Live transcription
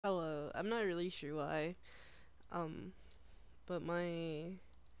I'm not really sure why. But my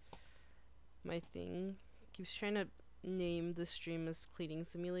thing keeps trying to name the stream as cleaning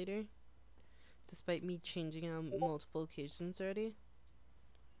simulator, despite me changing on multiple occasions already.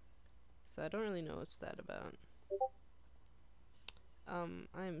 So I don't really know what's that about.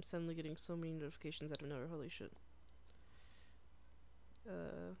 I am suddenly getting so many notifications out of nowhere. Holy shit.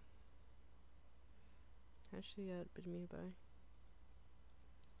 Actually got bid me by.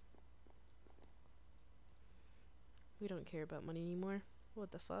 We don't care about money anymore.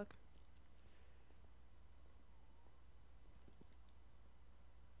 What the fuck?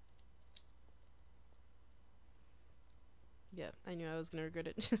 Yeah, I knew I was gonna regret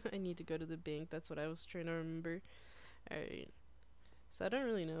it. I need to go to the bank. That's what I was trying to remember. Alright. So I don't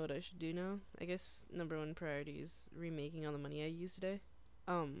really know what I should do now. I guess number one priority is remaking all the money I used today.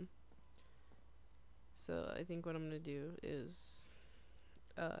 So I think what I'm gonna do is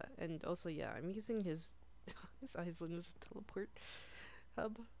and also yeah, I'm using his his island as a teleport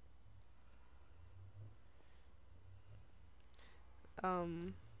hub.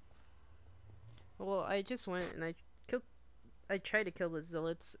 Well, I just went and I tried to kill the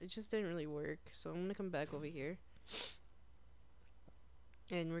zealots. It just didn't really work. So I'm gonna come back over here.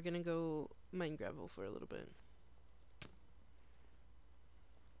 And we're gonna go mine gravel for a little bit.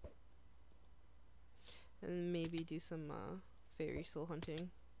 And maybe do some fairy soul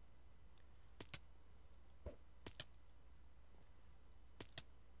hunting.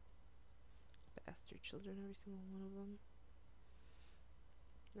 Bastard children, every single one of them.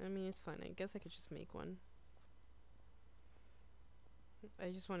 I mean, it's fine. I guess I could just make one. I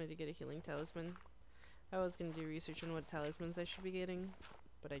just wanted to get a healing talisman. I was gonna do research on what talismans I should be getting,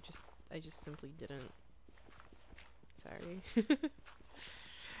 but I just simply didn't. Sorry.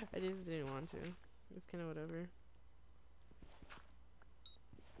 I just didn't want to. It's kind of whatever.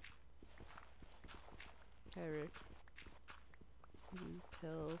 Hi, Rick. You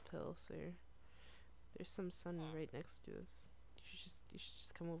pill, sir. There's some sun right next to us. You should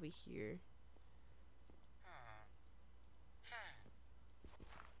just come over here.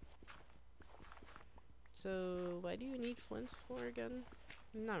 So, why do you need flints for again?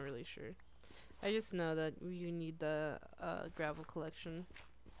 I'm not really sure. I just know that you need the gravel collection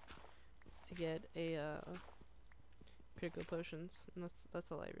to get a critical potions, and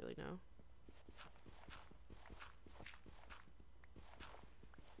that's all I really know.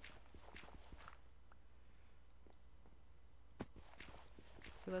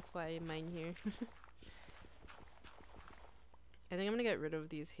 So that's why I mine here. I think I'm gonna get rid of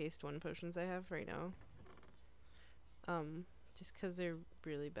these haste 1 potions I have right now. Just because they're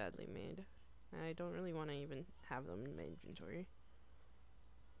really badly made. And I don't really want to even have them in my inventory.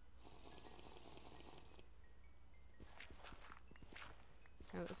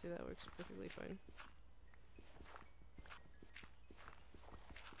 Oh, let's see, that works perfectly fine.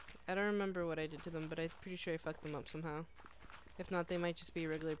 I don't remember what I did to them, but I'm pretty sure I fucked them up somehow. If not, they might just be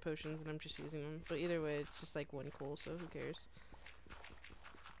regular potions and I'm just using them. But either way, it's just like 1 coal, so who cares?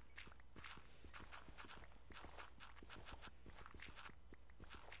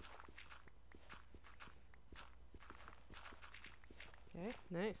 Okay,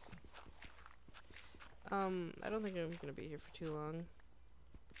 nice. I don't think I'm gonna be here for too long.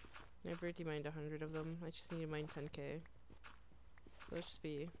 I've already mined 100 of them. I just need to mine 10k. So it'll just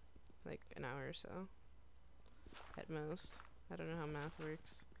be like an hour or so. At most. I don't know how math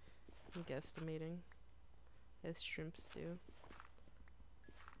works. I'm guesstimating. As shrimps do.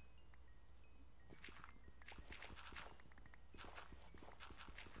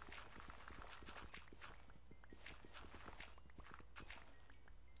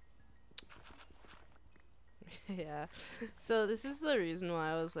 Yeah. So this is the reason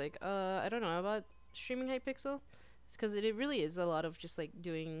why I was like, I don't know about streaming Hypixel. It's because it really is a lot of just like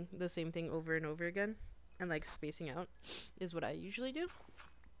doing the same thing over and over again. And like spacing out is what I usually do.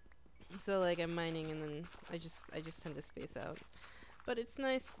 So like I'm mining and then I just tend to space out. But it's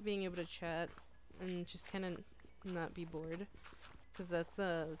nice being able to chat and just kind of not be bored. Because that's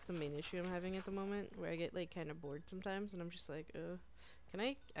the main issue I'm having at the moment, where I get like kind of bored sometimes and I'm just like, can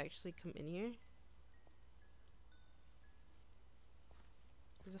I actually come in here?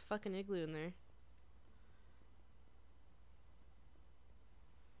 There's a fucking igloo in there.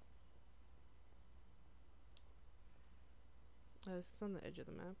 Oh, this is on the edge of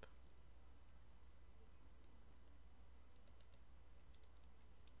the map.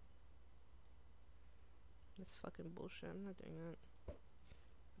 That's fucking bullshit. I'm not doing that.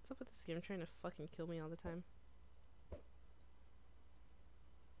 What's up with this game trying to fucking kill me all the time?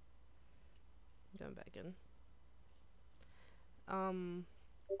 I'm going back in.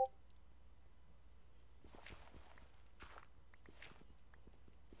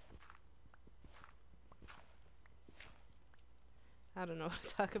 I don't know what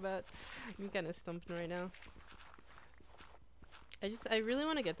to talk about. I'm kind of stumped right now. I really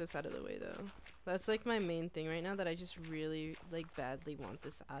want to get this out of the way though. That's like my main thing right now, that I just really like badly want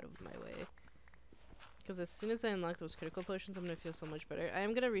this out of my way. Because as soon as I unlock those critical potions, I'm gonna feel so much better. I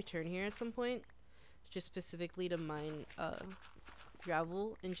am gonna return here at some point, just specifically to mine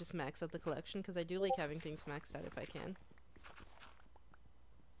gravel and just max out the collection, because I do like having things maxed out if I can.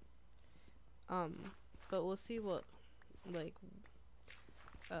 But we'll see what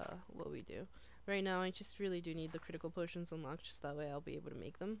what we do. Right now, I just really do need the critical potions unlocked, just that way I'll be able to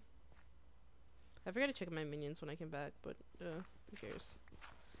make them. I forgot to check my minions when I came back, but who cares?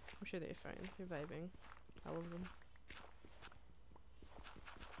 I'm sure they're fine. They're vibing. All of them.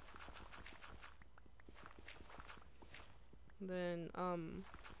 Then,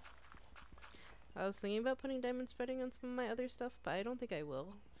 I was thinking about putting diamond spreading on some of my other stuff, but I don't think I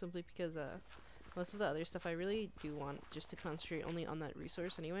will. Simply because, most of the other stuff I really do want just to concentrate only on that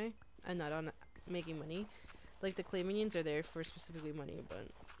resource anyway, and not on making money. Like, the clay minions are there for specifically money, but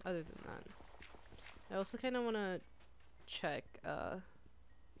other than that. I also kind of want to check,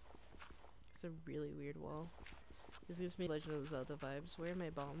 it's a really weird wall. This gives me Legend of Zelda vibes. Where are my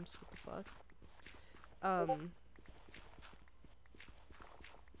bombs? What the fuck?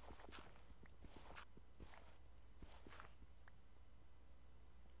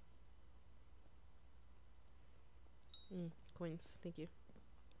 Coins. Thank you.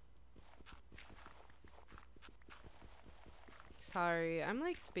 Sorry, I'm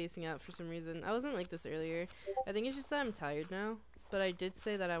like spacing out for some reason. I wasn't like this earlier. I think it's just that I'm tired now. But I did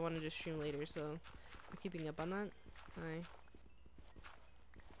say that I wanted to stream later, so I'm keeping up on that. I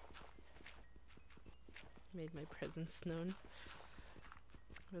made my presence known.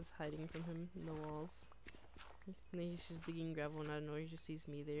 I was hiding from him in the walls. And then he's just digging gravel and out of nowhere he just sees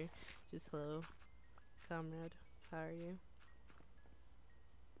me there. Just hello, comrade. How are you?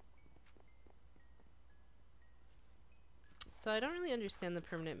 So I don't really understand the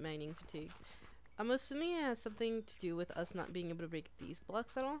permanent mining fatigue. I'm assuming it has something to do with us not being able to break these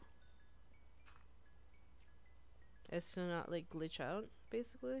blocks at all. As to not like glitch out,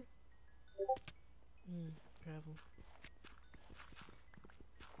 basically. Gravel.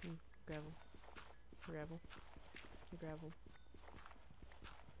 Gravel. Gravel. Gravel.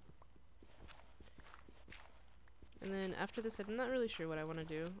 And then after this, I'm not really sure what I want to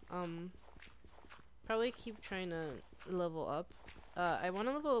do. Probably keep trying to level up. I want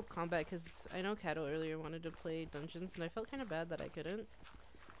to level up combat because I know Kato earlier wanted to play dungeons, and I felt kind of bad that I couldn't.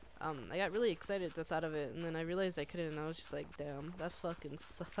 I got really excited at the thought of it, and then I realized I couldn't, and I was just like, damn, that fucking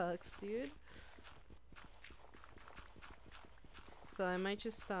sucks, dude. So I might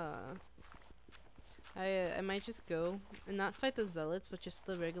just, I might just go and not fight the zealots, but just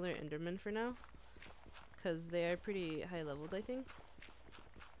the regular endermen for now. Because they are pretty high leveled, I think.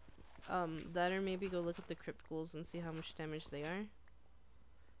 That or maybe go look at the crypt ghouls and see how much damage they are.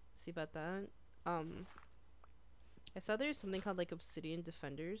 See about that. I saw there's something called like Obsidian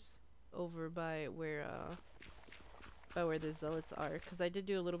Defenders over by where the zealots are. Because I did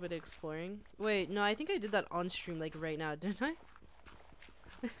do a little bit of exploring. Wait, no, I think I did that on stream like right now, didn't I?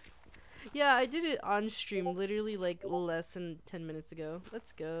 Yeah, I did it on stream literally like less than 10 minutes ago.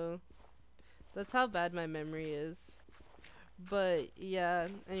 Let's go. That's how bad my memory is. But yeah,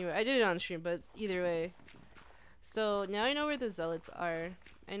 anyway, I did it on stream, but either way. So now I know where the zealots are.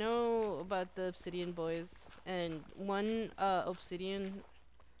 I know about the obsidian boys, and one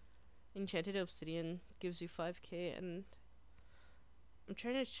enchanted obsidian gives you 5k, and I'm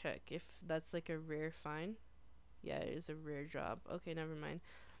trying to check if that's like a rare find. Yeah, it is a rare drop. Okay, never mind.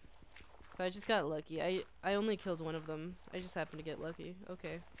 So I just got lucky. I only killed one of them. I just happened to get lucky.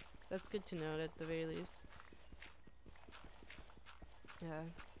 Okay. That's good to know at the very least. Yeah.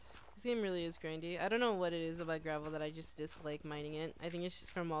 This game really is grindy. I don't know what it is about gravel that I just dislike mining it. I think it's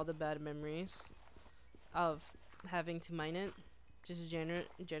just from all the bad memories of having to mine it. Just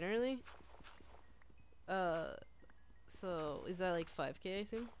generally. So is that like 5k, I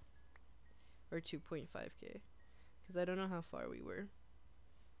assume? Or 2.5k? Because I don't know how far we were.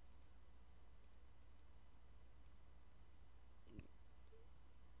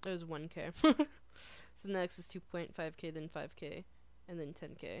 It was 1k. So next is 2.5k, then 5k, and then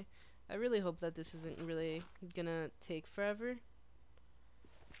 10k. I really hope that this isn't really gonna take forever.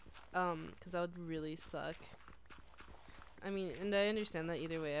 Because that would really suck. I mean, and I understand that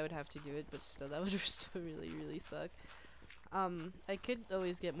either way I would have to do it, but still, that would still really suck. I could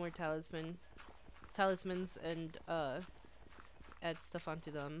always get more talismans and, add stuff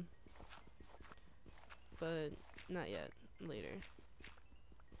onto them. But not yet. Later.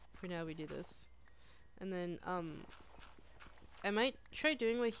 For now, we do this. And then, I might try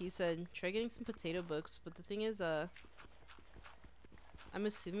doing what he said. Try getting some potato books, but the thing is, I'm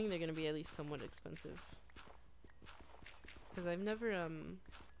assuming they're gonna be at least somewhat expensive. Cause I've never, I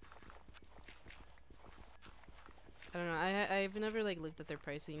don't know, I've never, like, looked at their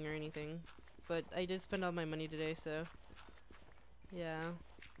pricing or anything. But I did spend all my money today, so, yeah.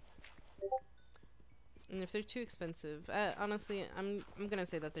 And if they're too expensive, honestly, I'm gonna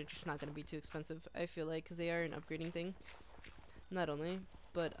say that they're just not gonna be too expensive, I feel like, cause they are an upgrading thing. Not only,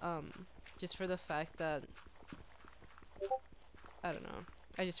 but, just for the fact that, I don't know,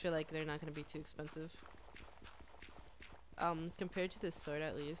 I just feel like they're not gonna be too expensive. Compared to this sword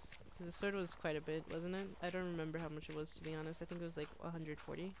at least. Because the sword was quite a bit, wasn't it? I don't remember how much it was, to be honest. I think it was like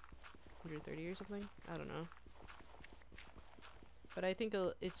 140, 130 or something. I don't know. But I think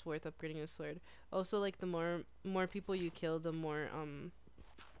it's worth upgrading the sword. Also, like, the more people you kill, the more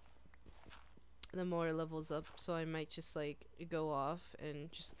levels up. So I might just, like, go off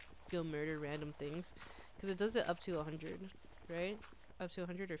and just go murder random things. Because it does it up to 100, right? Up to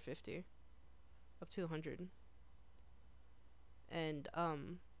 100 or 50? Up to 100. And,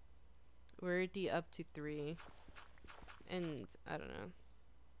 we're already up to 3. And, I don't know.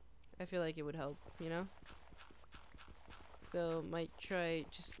 I feel like it would help, you know? So, might try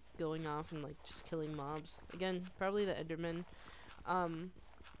just going off and, like, just killing mobs. Again, probably the Enderman.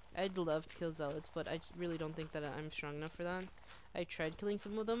 I'd love to kill zealots, but I really don't think that I'm strong enough for that. I tried killing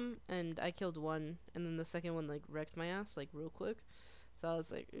some of them, and I killed one, and then the second one, like, wrecked my ass, like, real quick. So I was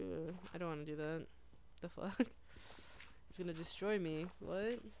like, I don't want to do that. The fuck? It's gonna destroy me.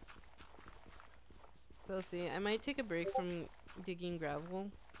 What? So let's see. I might take a break from digging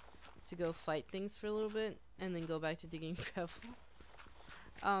gravel to go fight things for a little bit, and then go back to digging gravel.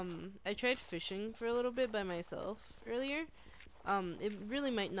 I tried fishing for a little bit by myself earlier. It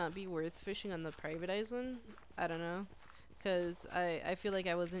really might not be worth fishing on the private island. I don't know. Cause I feel like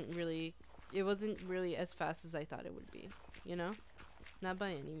it wasn't really as fast as I thought it would be, you know? Not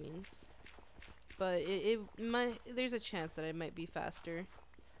by any means. But there's a chance that it might be faster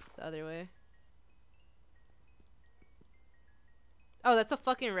the other way. Oh, that's a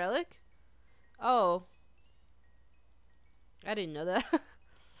fucking relic? Oh. I didn't know that.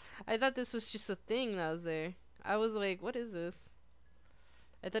 I thought this was just a thing that was there. I was like, what is this?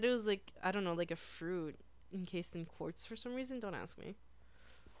 I thought it was like, I don't know, like a fruit encased in quartz for some reason. Don't ask me.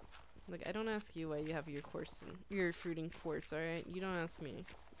 Like, I don't ask you why you have your fruit in quartz, alright? You don't ask me.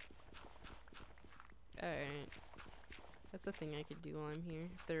 Alright. That's a thing I could do while I'm here.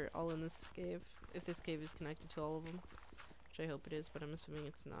 If they're all in this cave. If this cave is connected to all of them. Which I hope it is, but I'm assuming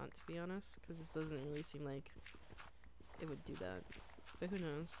it's not, to be honest. Because this doesn't really seem like it would do that. But who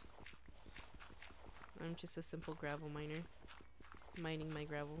knows? I'm just a simple gravel miner. Mining my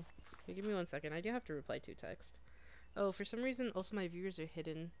gravel. Hey, give me 1 second. I do have to reply to text. Oh, for some reason, also my viewers are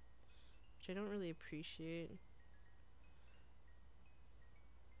hidden. Which I don't really appreciate.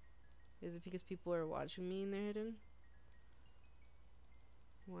 Is it because people are watching me and they're hidden?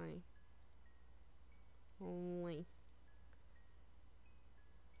 Why? Why?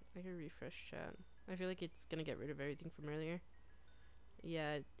 I could refresh chat. I feel like it's gonna get rid of everything from earlier.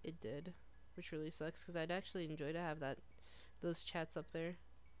 Yeah, it did. Which really sucks, because I'd actually enjoy to have those chats up there.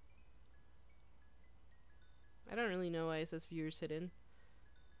 I don't really know why it says viewers hidden.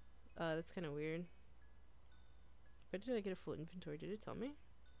 That's kind of weird. But did I get a full inventory? Did it tell me?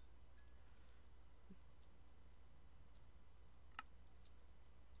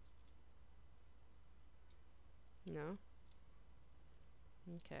 No?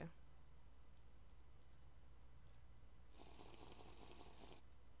 Okay.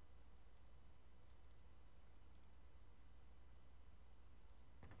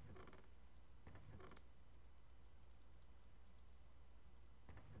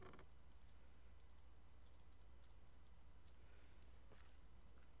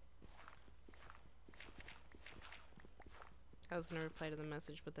 I was gonna reply to the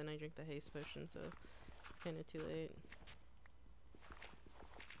message, but then I drank the haste potion, so it's kind of too late.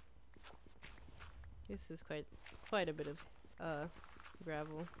 This is quite a bit of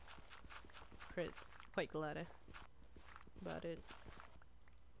gravel. Quite glad about it.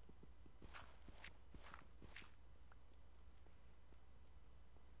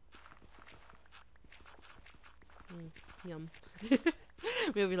 Yum.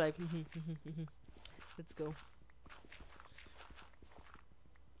 We'll be like, let's go.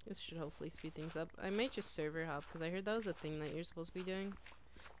 This should hopefully speed things up. I might just server hop, because I heard that was a thing that you're supposed to be doing.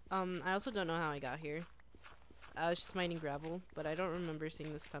 I also don't know how I got here. I was just mining gravel, but I don't remember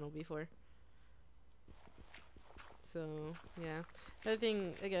seeing this tunnel before. So, yeah. Another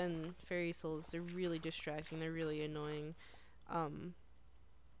thing, again, fairy souls, they're really distracting, they're really annoying. Um,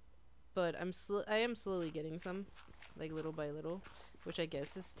 but I am slowly getting some, like little by little, which I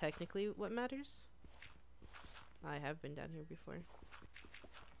guess is technically what matters. I have been down here before.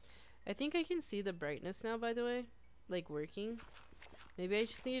 I think I can see the brightness now, by the way, like working. Maybe I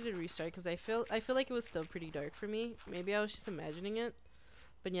just needed to restart because I feel like it was still pretty dark for me. Maybe I was just imagining it.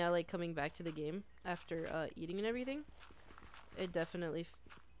 But yeah, like coming back to the game after eating and everything, it definitely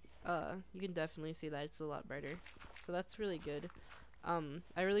you can definitely see that it's a lot brighter. So that's really good.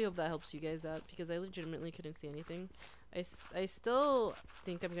 I really hope that helps you guys out because I legitimately couldn't see anything. I still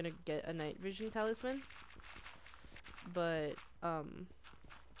think I'm gonna get a night vision talisman, but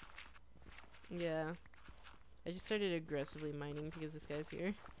yeah, I just started aggressively mining because this guy's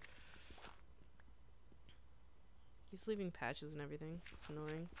here. He's leaving patches and everything. It's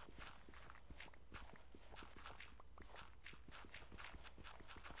annoying.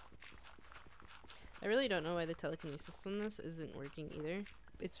 I really don't know why the telekinesis on this isn't working either.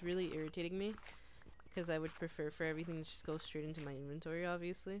 It's really irritating me because I would prefer for everything to just go straight into my inventory,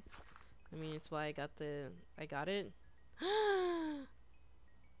 obviously. I mean, it's why I got it.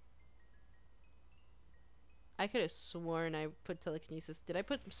 I could have sworn I put telekinesis. Did I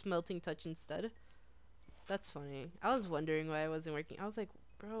put smelting touch instead? That's funny. I was wondering why it wasn't working. I was like,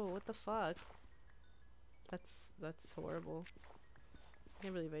 bro, what the fuck? That's horrible. I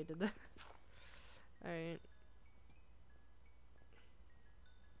can't believe I did that. Alright.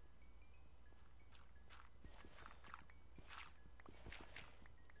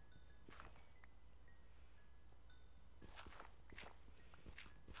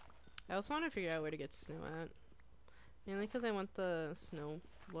 I also want to figure out where to get snow at. Mainly because I want the snow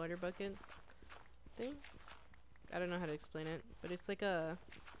water bucket thing. I don't know how to explain it, but it's like a...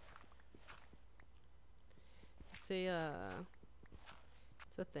 It's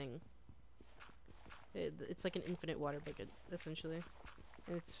a thing. It's like an infinite water bucket, essentially.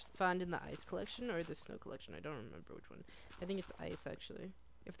 And it's found in the ice collection or the snow collection. I don't remember which one. I think it's ice, actually.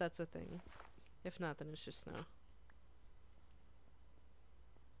 If that's a thing. If not, then it's just snow.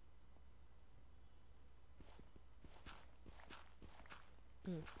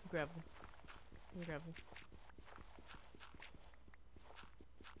 Gravel. Gravel.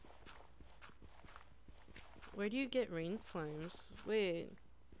 Where do you get rain slimes? Wait.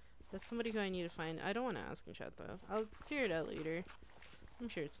 That's somebody who I need to find. I don't want to ask in chat, though. I'll figure it out later. I'm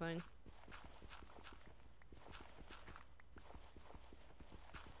sure it's fine.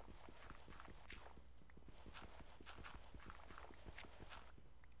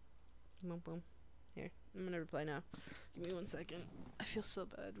 Boom, boom. Here. I'm gonna reply now. Give me 1 second. I feel so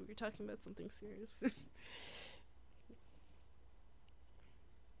bad. We were talking about something serious.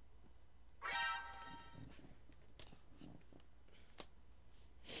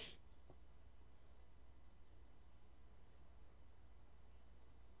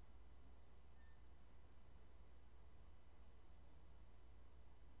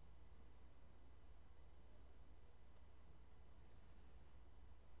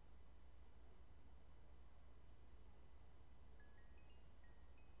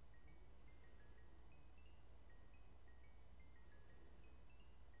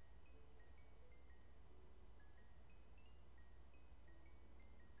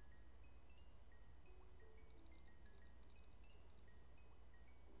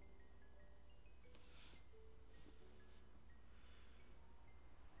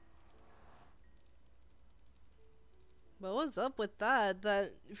 What was up with that?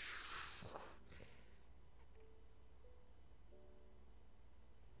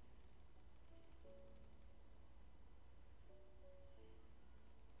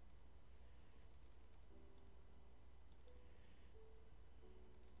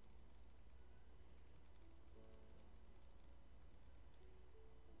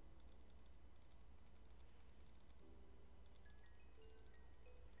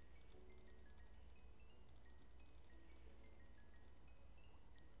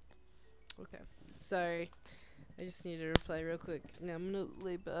 Okay. Sorry. I just need to reply real quick. Now I'm gonna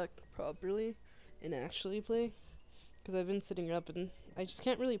lay back properly and actually play. Because I've been sitting up and I just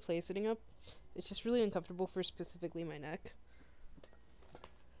can't really play sitting up. It's just really uncomfortable for specifically my neck.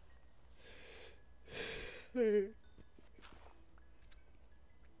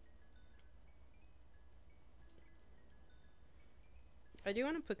 I do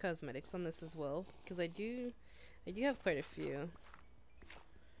want to put cosmetics on this as well. Because I do have quite a few.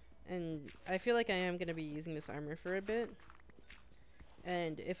 And I feel like I am going to be using this armor for a bit.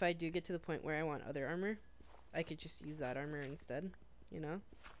 And if I do get to the point where I want other armor, I could just use that armor instead, you know?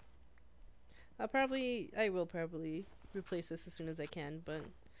 I will probably replace this as soon as I can, but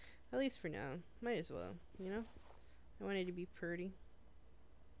at least for now, might as well, you know? I want it to be pretty.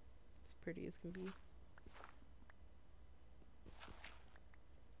 As pretty as can be.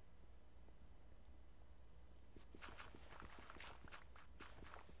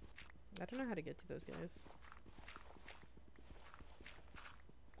 I don't know how to get to those guys.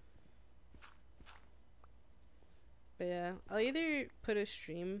 But yeah, I'll either put a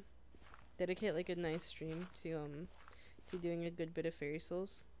stream, dedicate like a nice stream to doing a good bit of fairy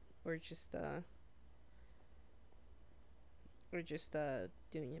souls, or just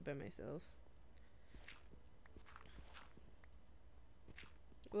doing it by myself.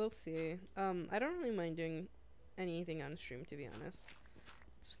 We'll see. I don't really mind doing anything on stream, to be honest.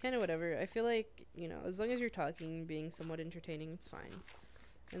 It's kind of whatever. I feel like, you know, as long as you're talking, being somewhat entertaining, it's fine.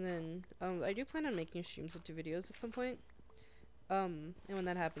 And then, I do plan on making streams with 2 videos at some point. And when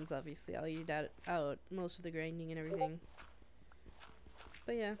that happens, obviously, I'll eat out most of the grinding and everything.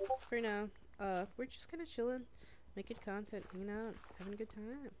 But yeah, for now, we're just kind of chilling, making content, hanging out, having a good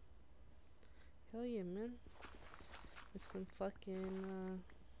time. Hell yeah, man. With some fucking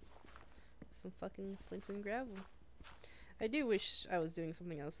flint and gravel. I do wish I was doing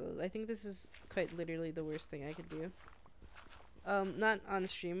something else though. I think this is quite literally the worst thing I could do. Not on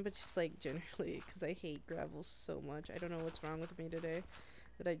stream, but just like generally, because I hate gravel so much. I don't know what's wrong with me today,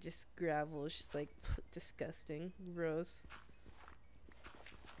 that I just gravel is just like disgusting, gross.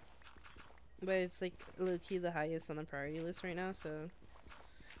 But it's like low-key the highest on the priority list right now, so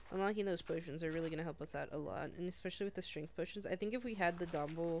unlocking those potions are really gonna help us out a lot, and especially with the strength potions. I think if we had the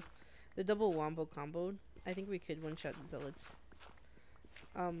double wombo combo, I think we could one-shot the zealots.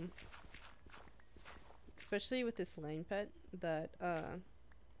 Especially with this line pet that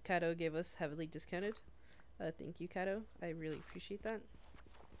Kato gave us heavily discounted. Thank you, Kato. I really appreciate that.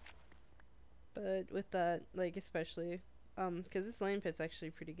 But with that, like, especially, because this line pet's actually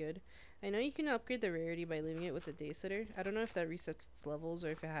pretty good. I know you can upgrade the rarity by leaving it with the day sitter. I don't know if that resets its levels or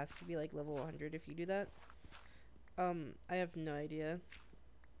if it has to be like level 100 if you do that. I have no idea.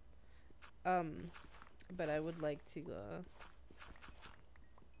 But I would like to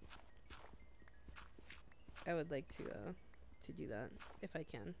do that if I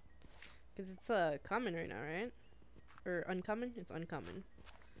can, because it's common right now, right? Or uncommon? It's uncommon.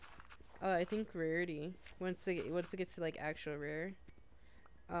 I think rarity, once it gets to like actual rare,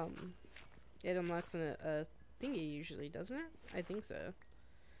 it unlocks a thingy usually, doesn't it? I think so,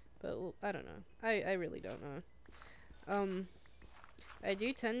 but well, I don't know. I really don't know. I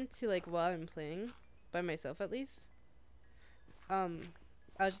do tend to, like, while I'm playing by myself at least, I'll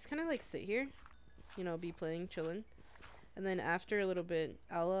just kind of like sit here, you know, be playing, chilling, and then after a little bit,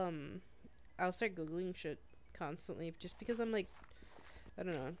 I'll start googling shit constantly, just because I'm like, I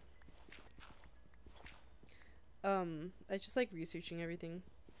don't know. I just like researching everything.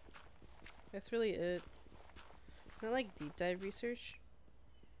 That's really it. Not like deep dive research,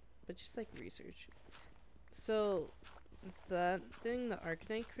 but just like research. So that thing, the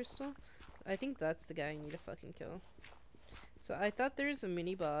Arcanite crystal, I think that's the guy I need to fucking kill. So I thought there's a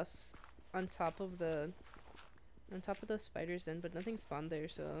mini boss on top of the spider's den, but nothing spawned there,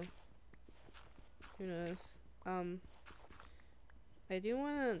 so who knows. I do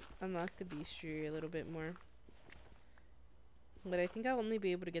want to unlock the bestiary a little bit more, but I think I'll only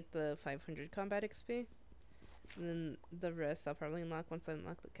be able to get the 500 combat XP, and then the rest I'll probably unlock once I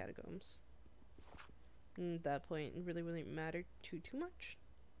unlock the catacombs. And at that point, it really wouldn't matter too much.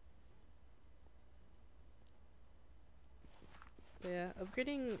 But yeah,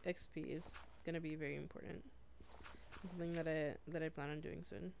 upgrading XP is gonna be very important. It's something that I plan on doing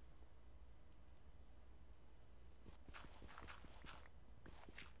soon.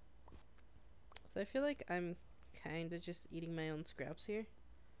 So I feel like I'm kinda just eating my own scraps here.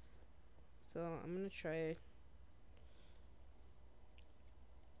 So I'm gonna try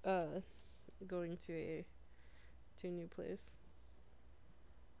going to a new place.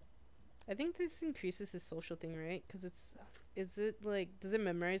 I think this increases his social thing, right? Because is it like, does it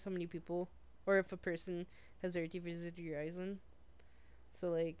memorize how many people, or if a person has already visited your island? So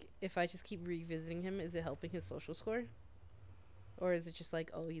like, if I just keep revisiting him, is it helping his social score? Or is it just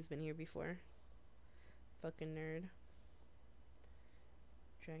like, oh, he's been here before? Fucking nerd.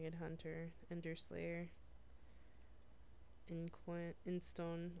 Dragon Hunter, Ender Slayer,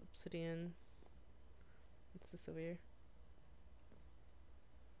 Instone, Obsidian. What's this over here?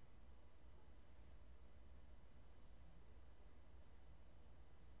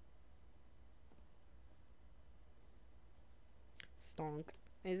 Stonk.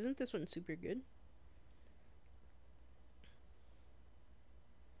 Isn't this one super good?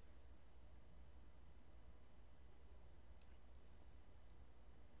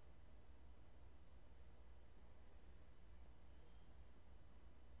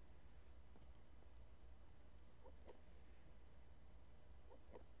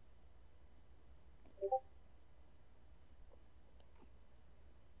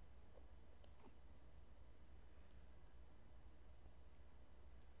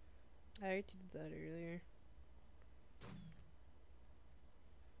 I already did that earlier.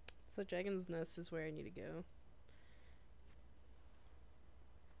 So Dragon's Nest is where I need to go.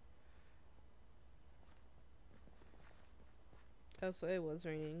 Oh, so it was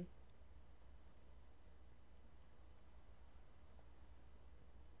raining.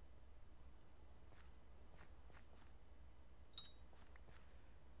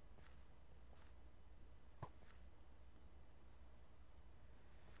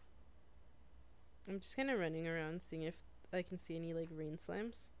 I'm just kind of running around seeing if I can see any like rain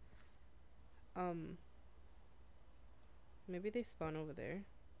slimes. Maybe they spawn over there.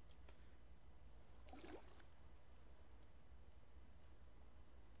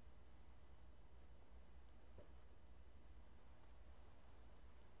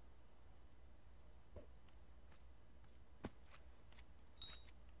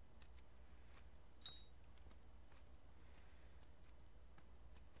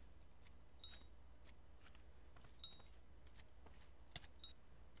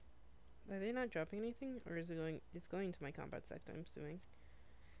 Are they not dropping anything? Or is it going? It's going to my combat sector, I'm assuming.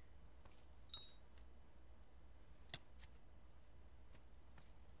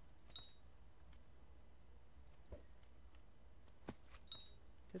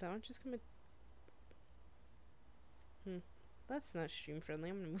 Did that one just come in? That's not stream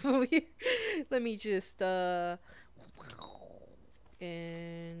friendly. I'm gonna move over here. Let me just, and...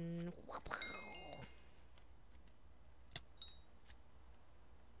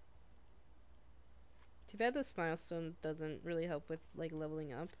 Too bad this milestones doesn't really help with, like,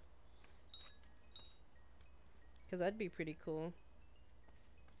 leveling up. Because that'd be pretty cool.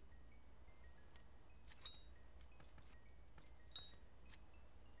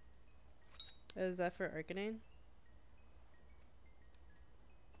 Oh, is that for Arcanine?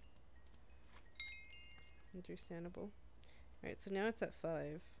 Understandable. Alright, so now it's at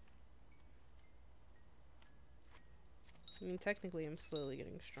 5. I mean, technically I'm slowly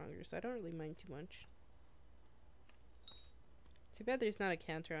getting stronger, so I don't really mind too much. Too bad there's not a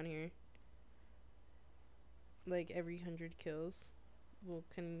counter on here. Like, every 100 kills. Well,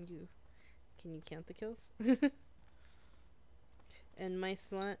 can you count the kills? And my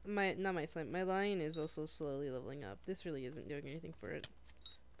lion is also slowly leveling up. This really isn't doing anything for it.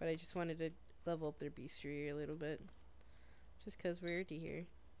 But I just wanted to level up their beastry a little bit. Just because we're already here.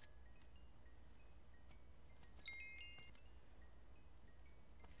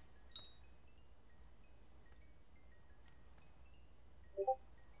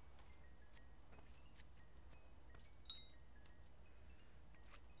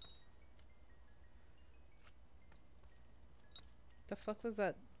 The fuck was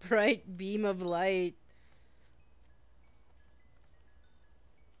that bright beam of light?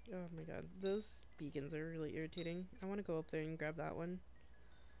 Oh my god, those beacons are really irritating. I want to go up there and grab that one.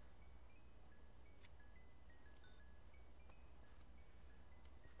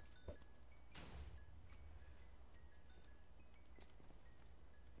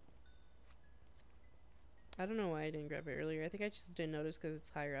 I don't know why I didn't grab it earlier. I think I just didn't notice because it's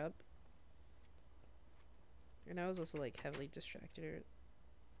higher up. And I was also like heavily distracted.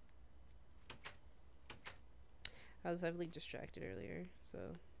 I was heavily distracted earlier, so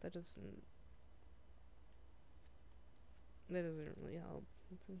that doesn't really help.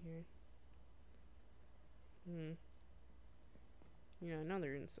 What's in here? You know, I know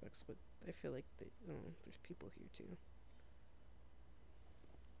they're insects, but I feel like there's people here too.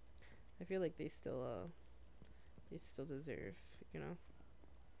 I feel like they still deserve, you know,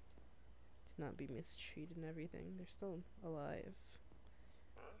 to not be mistreated and everything. They're still alive.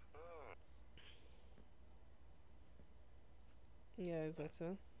 Yeah, is that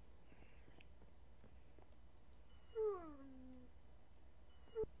so?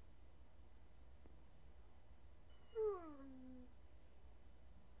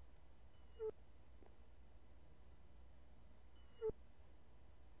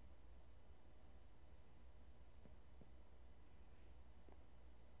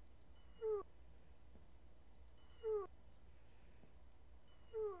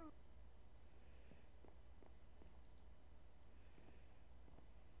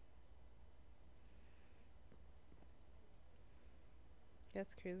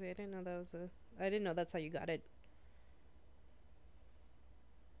 That's crazy. I didn't know that was I didn't know that's how you got it.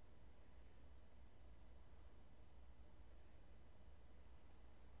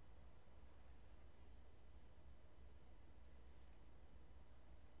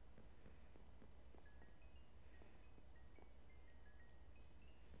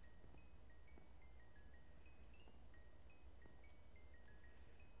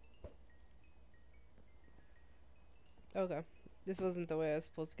 Okay. This wasn't the way I was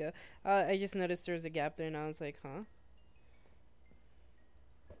supposed to go. I just noticed there was a gap there and I was like, huh?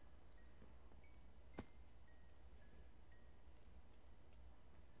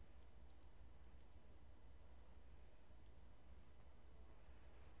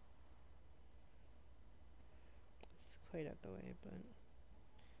 It's quite out the way, but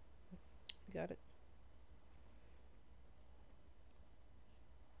got it.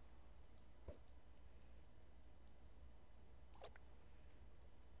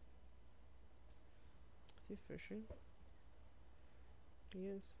 Is he fishing? He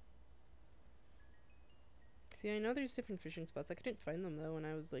is. See, I know there's different fishing spots. I couldn't find them though when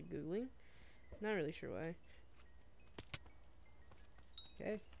I was like Googling. Not really sure why.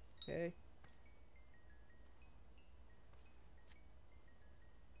 Okay. Okay.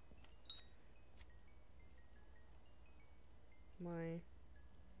 My.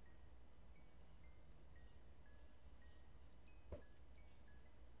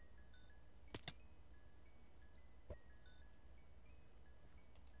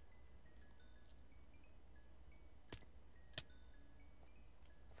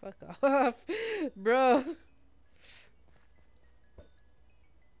 Fuck off. Bro.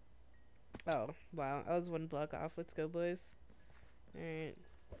 Oh, wow. I was one block off. Let's go, boys. Alright.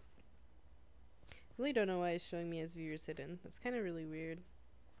 Really don't know why it's showing me as viewers hidden. That's kind of really weird.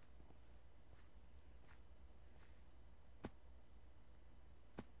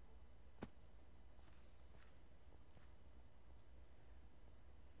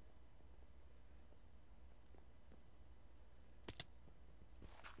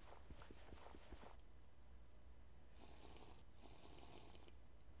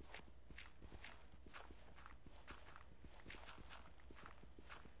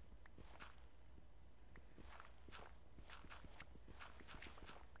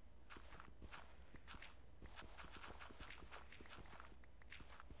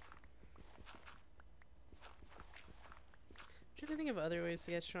 I'm trying to think of other ways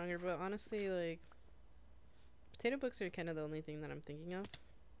to get stronger, but honestly, like, potato books are kind of the only thing that I'm thinking of.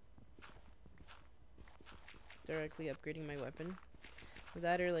 Directly upgrading my weapon.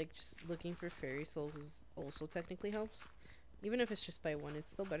 That or like just looking for fairy souls is also technically helps. Even if it's just by one,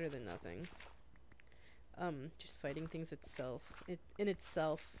 it's still better than nothing. Just fighting things itself, it in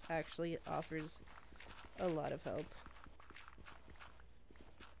itself actually offers a lot of help.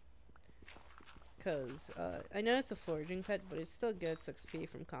 Cause I know it's a foraging pet, but it still gets XP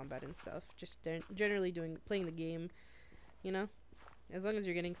from combat and stuff. Just generally playing the game, you know. As long as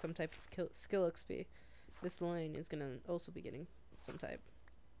you're getting some type of skill XP, this line is gonna also be getting some type.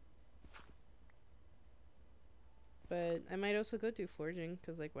 But I might also go do foraging,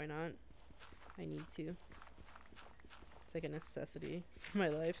 cause like why not? I need to. It's like a necessity for my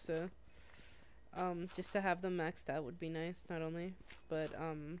life, so just to have them maxed out would be nice, not only, but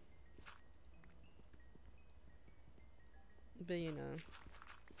you know,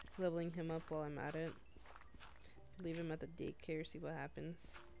 leveling him up while I'm at it. Leave him at the daycare, see what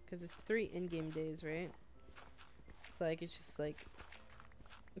happens. Cause it's 3 in-game days, right? So like it's just like,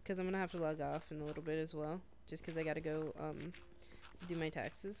 because I'm gonna have to log off in a little bit as well, just cause I gotta go do my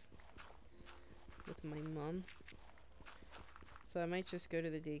taxes with my mom. So I might just go to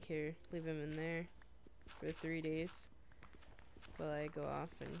the daycare, leave him in there for 3 days while I go off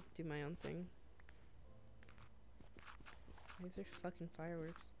and do my own thing. These are fucking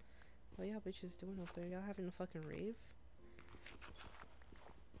fireworks. What y'all bitches doing up there? Y'all having a fucking rave?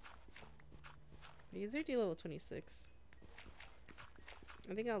 These are D level 26.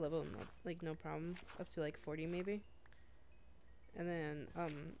 I think I'll level them up, like, no problem. Up to, like, 40 maybe. And then,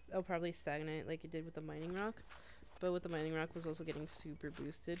 I'll probably stagnate like it did with the mining rock. But with the mining rock was also getting super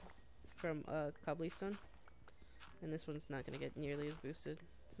boosted from, cobblestone. And this one's not gonna get nearly as boosted.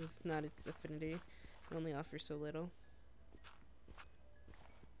 Since it's not its affinity. It only offers so little.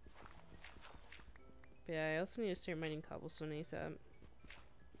 But yeah, I also need to start mining cobblestone ASAP.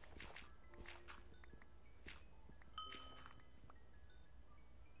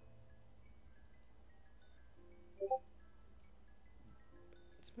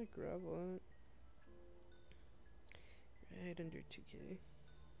 What's my gravel at? Right under 2k.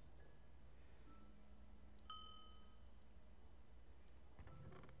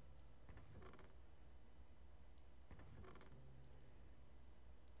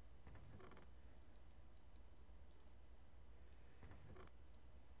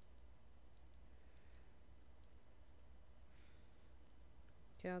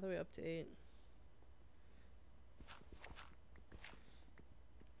 Okay, all the way up to 8.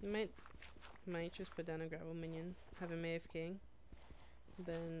 Might just put down a gravel minion, have him AFK.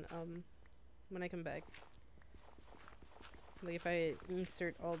 Then when I come back, Like if I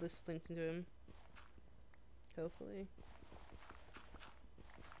insert all this flint into him. Hopefully.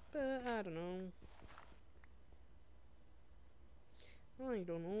 But I don't know. I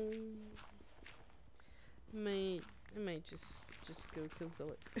don't know. I might just go kill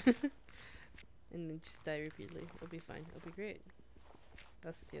zealots. And then just die repeatedly. It'll be fine. It'll be great.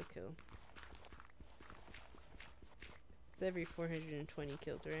 I'll steal kill. It's every 420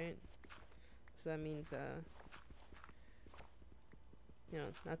 killed, right? So that means, you know,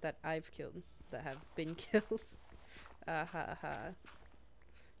 not that I've killed, that have been killed. Ha ha.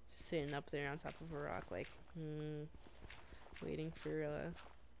 Just sitting up there on top of a rock, like, waiting for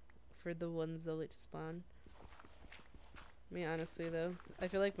the one zealot to spawn. I mean, honestly, though, I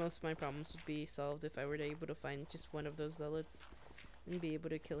feel like most of my problems would be solved if I were able to find just one of those zealots and be able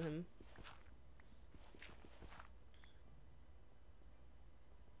to kill him.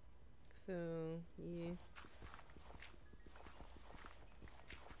 So, yeah.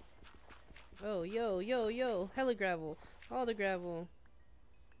 Oh, yo, hella gravel. All the gravel.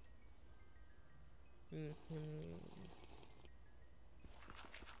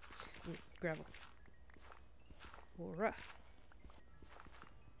 Gravel. Alright.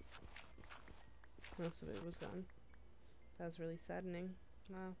 Most of it was gone. That was really saddening.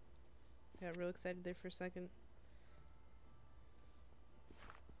 Wow. I got real excited there for a second.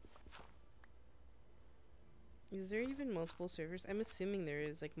 Is there even multiple servers? I'm assuming there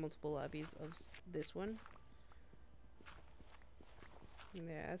is, like, multiple lobbies of this one. And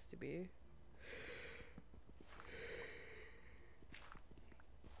there has to be.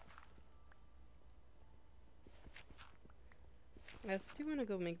 I also do want to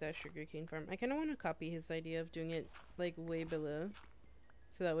go make that sugarcane farm. I kind of want to copy his idea of doing it, like, way below.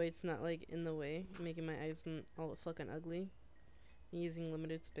 So that way it's not, like, in the way. Making my eyes all fucking ugly. Using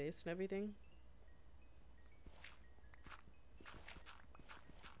limited space and everything.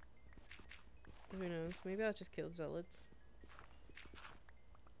 Who knows? Maybe I'll just kill zealots.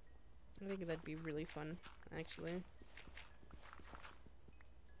 I think that'd be really fun, actually.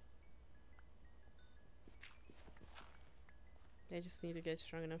 I just need to get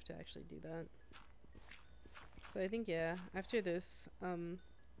strong enough to actually do that. So I think, yeah, after this, I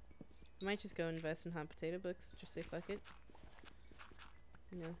might just go invest in hot potato books. Just say fuck it.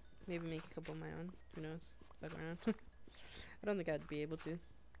 You know, maybe make a couple of my own. Who knows? Fuck around. I don't think I'd be able to.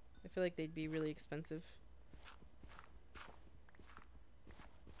 I feel like they'd be really expensive.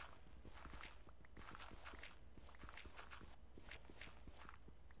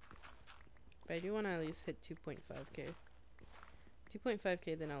 But I do want to at least hit 2.5k.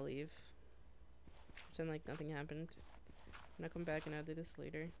 2.5k, then I'll leave. Pretend like nothing happened. And I'll come back and I'll do this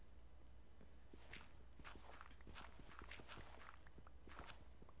later.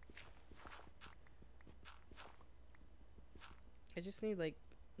 I just need, like,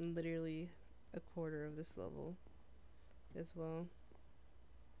 literally a quarter of this level as well.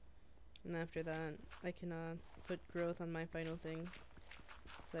 And after that, I can put growth on my final thing.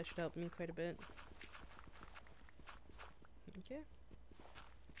 So that should help me quite a bit. Okay.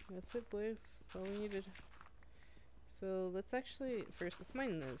 That's it, boys. That's all we needed. So let's actually, first, let's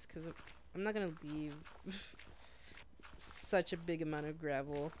mine this, because I'm not going to leave such a big amount of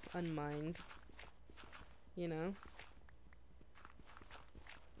gravel unmined. You know?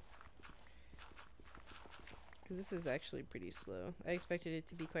 Because this is actually pretty slow. I expected it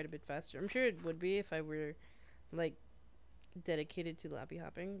to be quite a bit faster. I'm sure it would be if I were, like, dedicated to lobby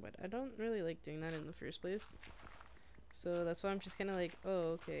hopping, but I don't really like doing that in the first place. So that's why I'm just kind of like,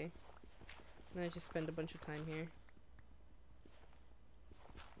 oh, okay. Then I just spend a bunch of time here.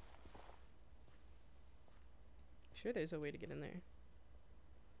 Sure, there's a way to get in there.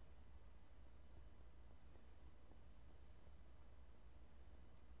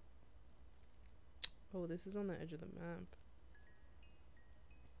 Oh, this is on the edge of the map.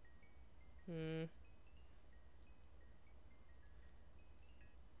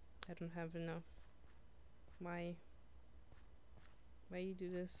 I don't have enough. Why you do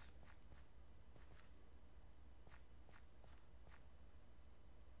this?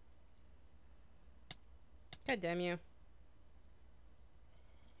 God damn you.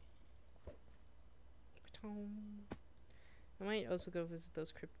 I might also go visit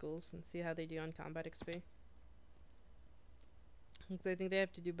those crypt ghouls and see how they do on combat XP. Because I think they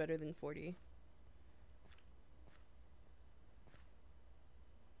have to do better than 40.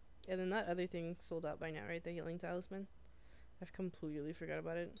 And then that other thing sold out by now, right? The healing talisman. I've completely forgot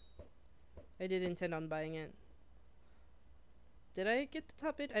about it. I did intend on buying it. Did I get the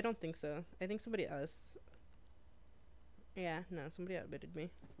top bid? I don't think so. I think somebody else. Yeah, no, somebody outbidded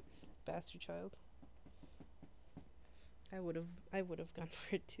me. Bastard child. I would have gone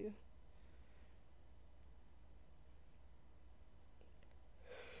for it too.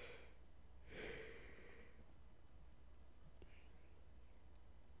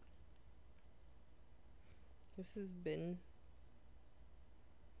 This has been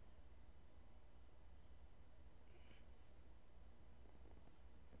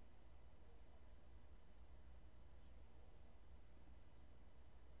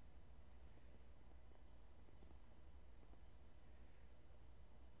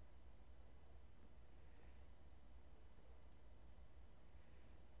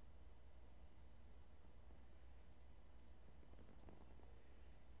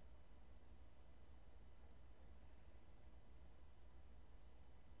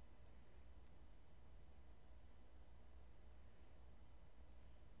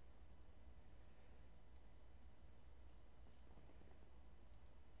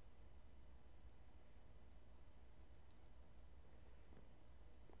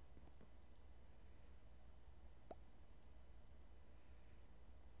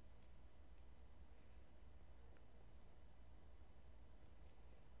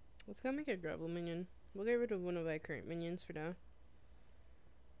let's go make a gravel minion. We'll get rid of one of our current minions for now.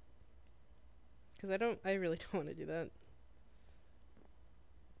 Cause I really don't want to do that.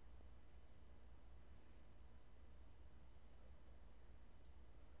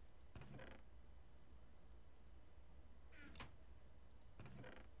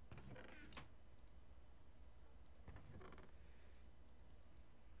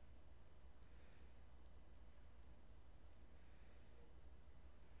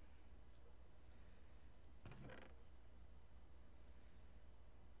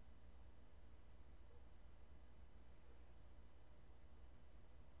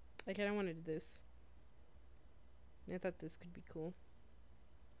 I kinda wanna do this. I thought this could be cool.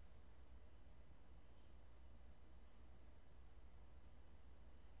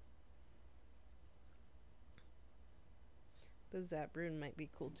 The Zap rune might be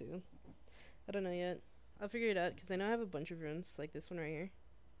cool too. I don't know yet. I'll figure it out because I know I have a bunch of runes, like this one right here.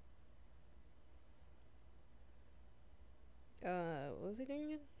 What was I doing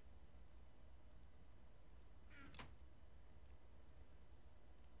again?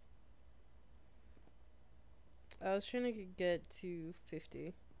 I was trying to get to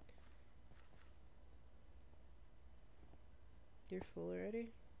 50. You're full already?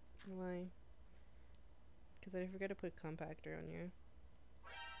 Why? Because I forgot to put compactor on you.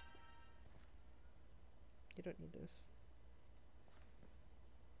 You don't need this.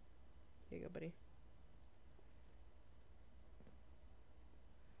 Here you go, buddy.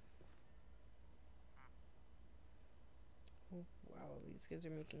 Oh, wow, these guys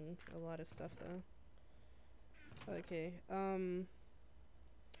are making a lot of stuff though. Okay,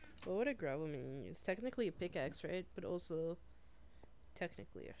 what would a gravel minion use? Technically a pickaxe, right? But also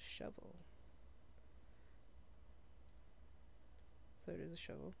technically a shovel. So it is a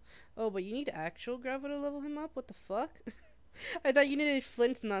shovel. Oh, but you need actual gravel to level him up? What the fuck? I thought you needed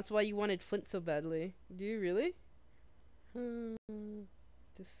flint and that's why you wanted flint so badly. Do you really?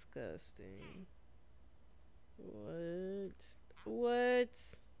 Disgusting. What?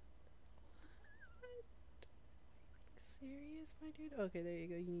 What? Serious, my dude? Okay, there you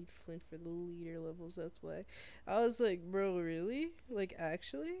go. You need flint for the leader levels, that's why. I was like, bro, really? Like,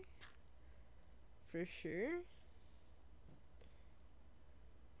 actually? For sure?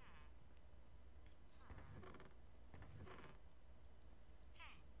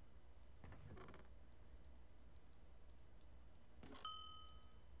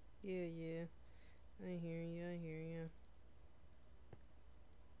 Yeah, yeah. I hear you, I hear you.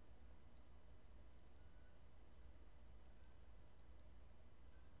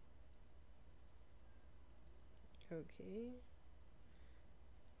 Okay.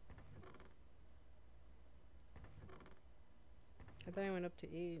 I thought I went up to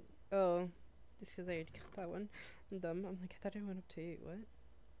 8. Oh. Just because I already got that one. I'm dumb. I'm like, I thought I went up to 8. What?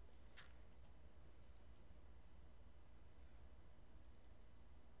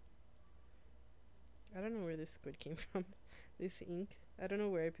 I don't know where this squid came from. This ink. I don't know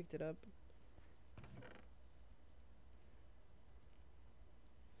where I picked it up.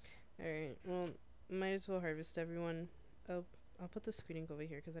 Alright, well, might as well harvest everyone. Oh, I'll put the squid ink over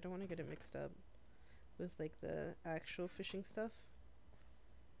here because I don't want to get it mixed up with, like, the actual fishing stuff.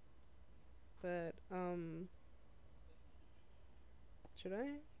 But, should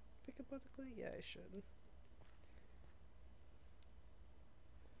I pick up all the clay? Yeah, I should.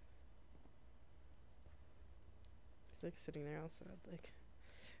 It's like sitting there outside, like,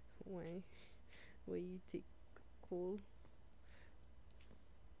 why you take coal?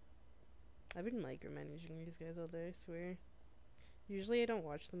 I've been micromanaging these guys all day, I swear. Usually I don't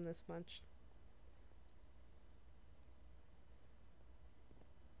watch them this much.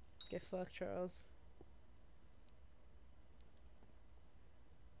 Get fucked, Charles.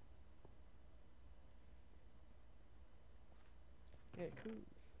 Yeah, cool.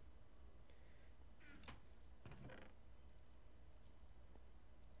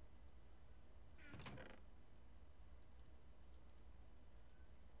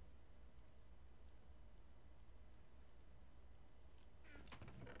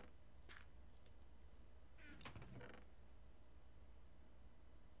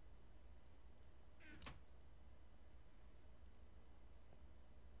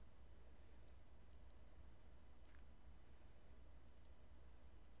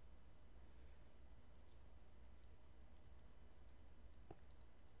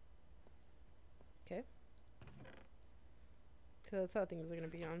 Okay. So that's how things are gonna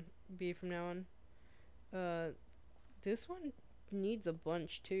be from now on. This one needs a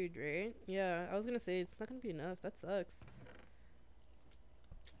bunch too, right? Yeah, I was gonna say it's not gonna be enough. That sucks.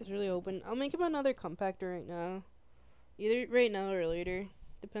 It's really open. I'll make him another compactor right now. Either right now or later.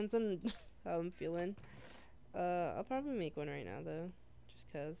 Depends on how I'm feeling. I'll probably make one right now though.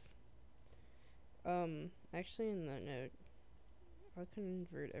 Just cause. Actually in that note, I'll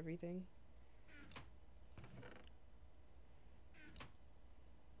convert everything.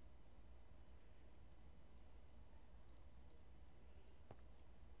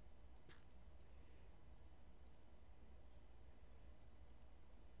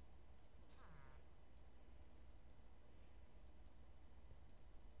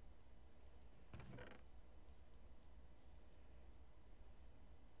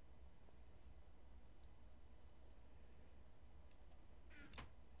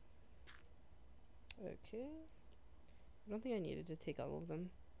 Okay. I don't think I needed to take all of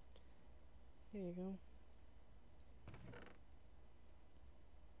them. There you go.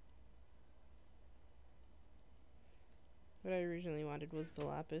 What I originally wanted was the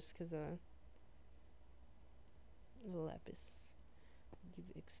lapis, cause lapis give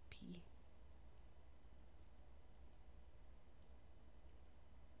XP.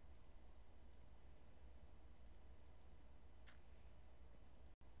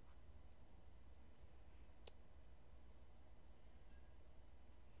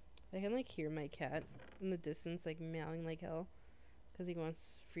 I can like hear my cat in the distance like meowing like hell because he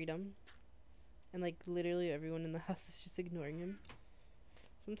wants freedom, and like literally everyone in the house is just ignoring him.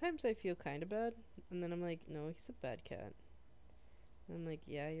 Sometimes I feel kind of bad, and then I'm like, no, he's a bad cat. And I'm like,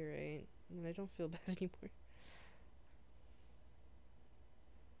 yeah, you're right, and then I don't feel bad anymore.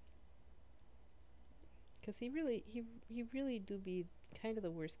 Cause he really do be kind of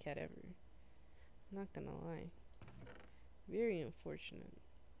the worst cat ever. Not gonna lie. Very unfortunate.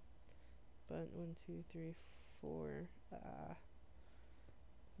 But 1, 2, 3, 4.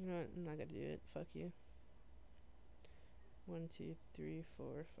 You know what? I'm not gonna do it. Fuck you. 1, 2, 3,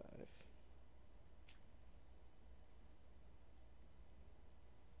 4, 5.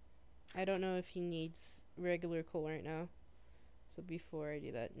 I don't know if he needs regular coal right now. So before I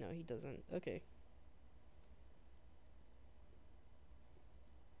do that, no, he doesn't. Okay.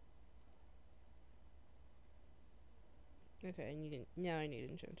 Okay, now I need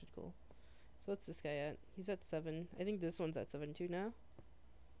enchanted coal. So what's this guy at? He's at 7. I think this one's at 7 too now.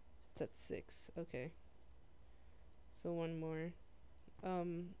 It's at 6. Okay. So one more.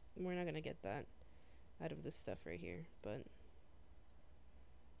 We're not gonna get that out of this stuff right here, but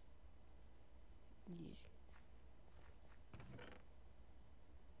yeah.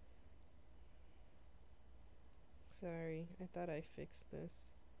 Sorry, I thought I fixed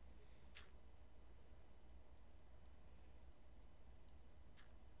this.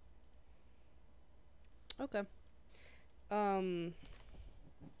 Okay.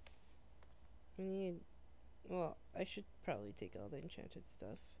 Well, I should probably take all the enchanted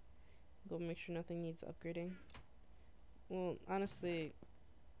stuff. Go make sure nothing needs upgrading. Well, honestly,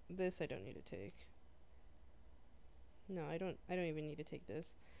 this I don't need to take. No, I don't even need to take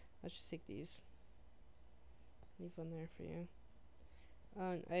this. Let's just take these. Leave one there for you.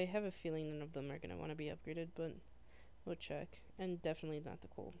 I have a feeling none of them are gonna want to be upgraded, but we'll check. And definitely not the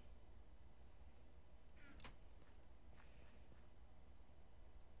coal.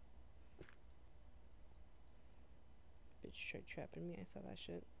 Bitch tried trapping me, I saw that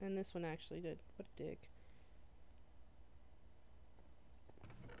shit. And this one actually did. What a dick.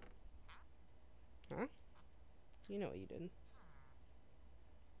 Huh? You know what you did.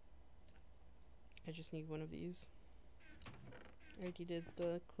 I just need one of these. I already did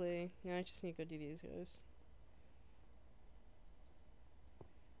the clay. Now I just need to go do these guys.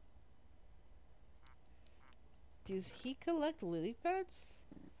 Does he collect lily pads?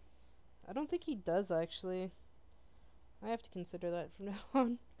 I don't think he does, actually. I have to consider that from now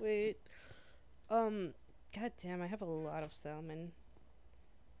on. Wait. God damn, I have a lot of salmon.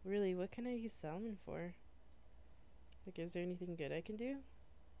 Really, what can I use salmon for? Like, is there anything good I can do?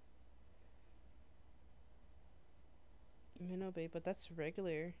 Minnow bait, but that's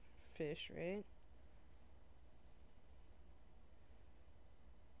regular fish, right?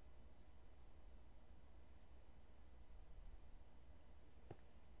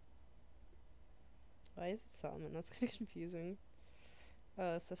 Why is it salmon? That's kind of confusing.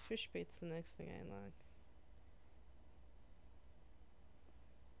 So fish bait's the next thing I unlock.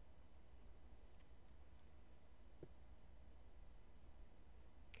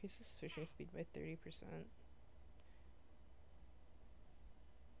 Increases fishing speed by 30%.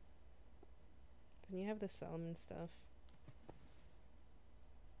 Then you have the salmon stuff.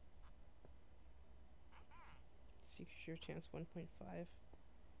 Secret your chance 1.5.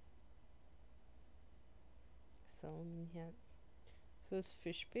 Salmon hat. So it's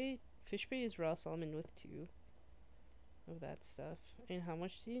fish bait. Fish bait is raw salmon with 2 of that stuff. And how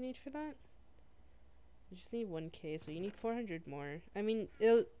much do you need for that? You just need 1k, so you need 400 more. I mean,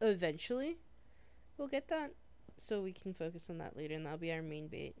 eventually we'll get that, so we can focus on that later, and that'll be our main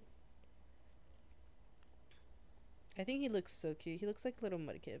bait. I think he looks so cute. He looks like a little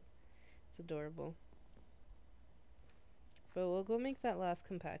mudkip. It's adorable. But we'll go make that last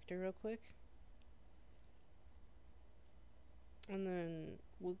compactor real quick. And then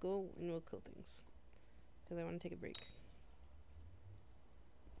we'll go and we'll kill things. Because I want to take a break.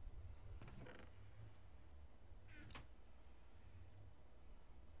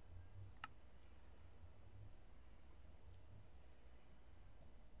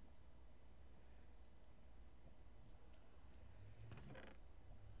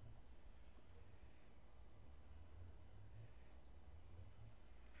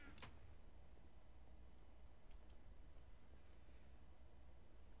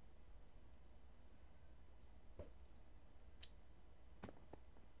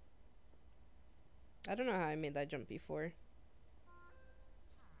 I don't know how I made that jump before.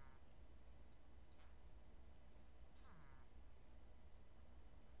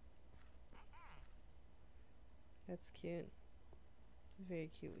 That's cute. Very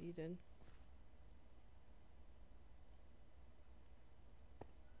cute what you did.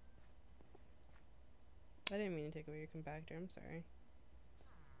 I didn't mean to take away your compactor, I'm sorry.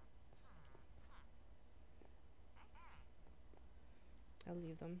 I'll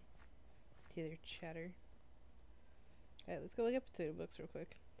leave them to their chatter. Alright, let's go look at potato books real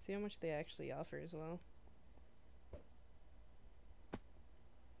quick. See how much they actually offer as well.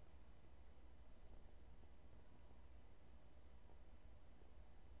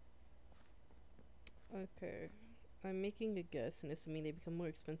 Okay, I'm making a guess and assuming they become more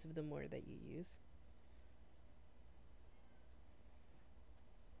expensive the more that you use.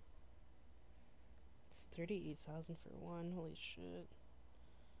 It's 38,000 for one, holy shit.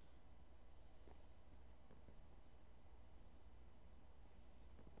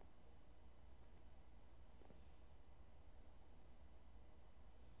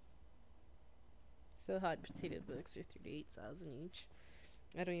 So hot potato books are 38,000 each.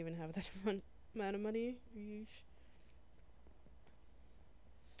 I don't even have that amount of money. Eesh.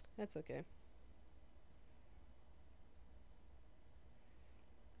 That's okay.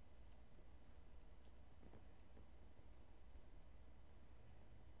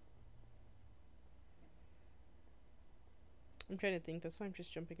 I'm trying to think, that's why I'm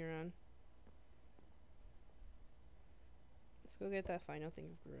just jumping around. Let's go get that final thing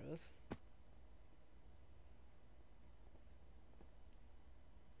of growth.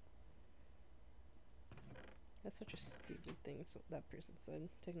 That's such a stupid thing that person said.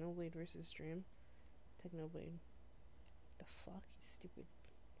 Technoblade versus Dream. Technoblade. The fuck? You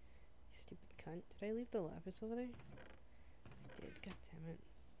stupid cunt. Did I leave the lapis over there? I did, god damn it.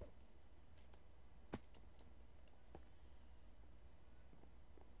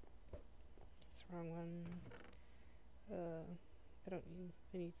 That's the wrong one. I don't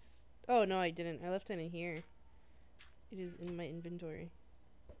need, oh no I didn't. I left it in here. It is in my inventory.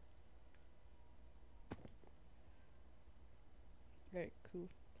 Alright, cool.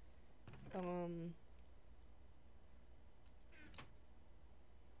 I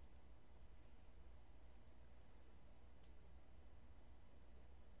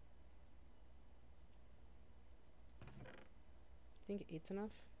think 8's enough.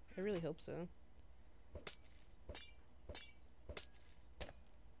 I really hope so.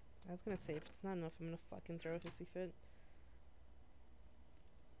 I was gonna say, if it's not enough, I'm gonna fucking throw a hissy fit.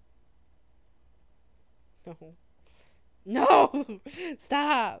 No. No!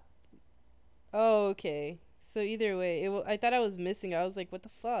 Stop! Oh, okay. So either way, I thought I was missing. I was like, what the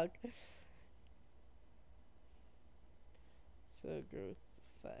fuck? So growth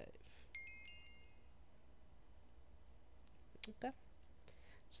 5. Okay.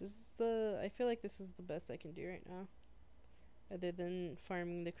 This is I feel like this is the best I can do right now. Other than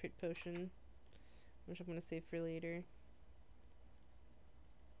farming the crit potion, which I'm gonna save for later.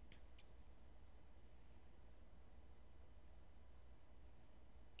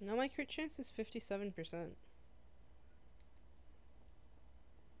 Now my crit chance is 57%.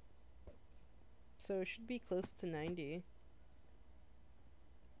 So it should be close to 90.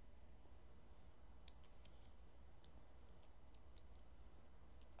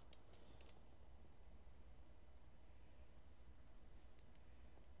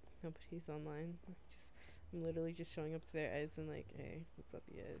 Nobody's online. I'm literally just showing up to their eyes and like, hey, what's up,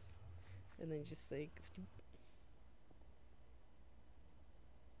 you guys? And then just like,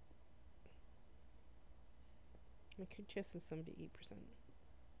 my crit chance is 78%.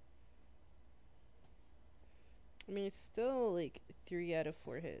 I mean, it's still like 3 out of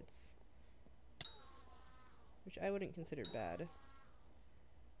 4 hits, which I wouldn't consider bad.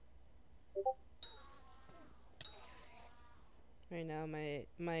 Right now,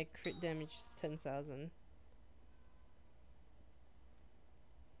 my crit damage is 10,000.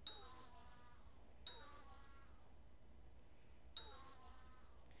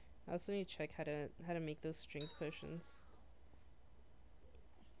 I also need to check how to make those strength potions.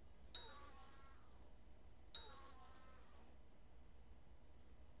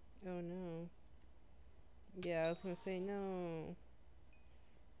 Oh no. Yeah, I was gonna say no.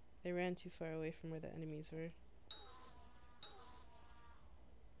 I ran too far away from where the enemies were.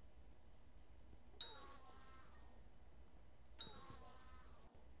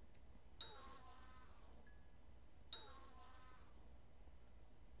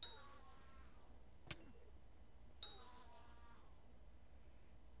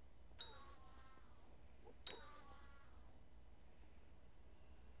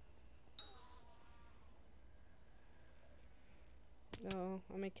 Oh,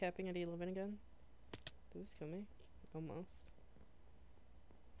 am I capping at 11 again? Does this kill me? Almost.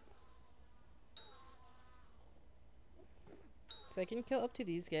 So I can kill up to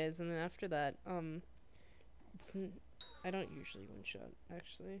these guys, and then after that, I don't usually one-shot,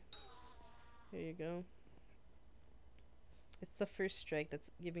 actually. There you go. It's the first strike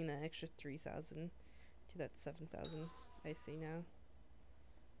that's giving that extra 3,000 to that 7,000 I see now.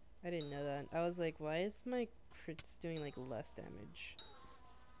 I didn't know that. I was like, why is my crits doing like less damage?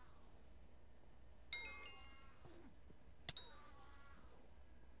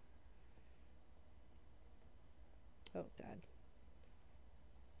 Oh, dad.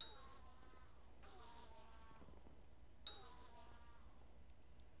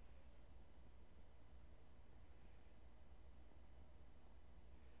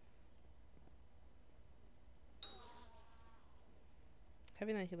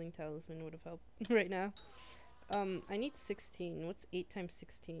 Having that healing talisman would have helped right now. I need 16. What's 8 times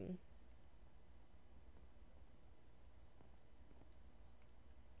 16?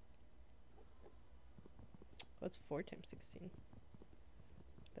 What's 4 times 16?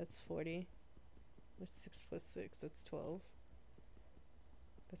 That's 40. What's 6 plus 6? That's 12.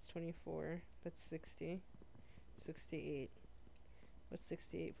 That's 24. That's 60. 68. What's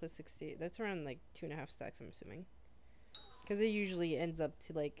 68 plus 68? That's around like 2.5 stacks, I'm assuming. Because it usually ends up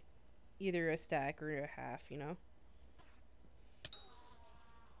to like either a stack or a half, you know?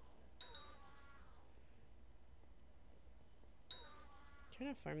 I'm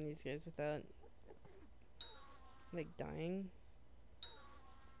trying to farm these guys without like dying.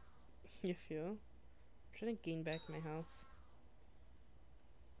 You feel? I'm trying to gain back my house.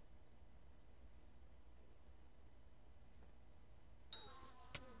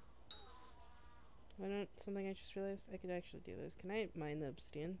 Why not? Something I just realized I could actually do this. Can I mine the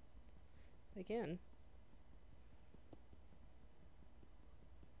obsidian? I can.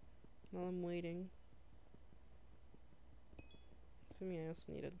 While I'm waiting. Assuming I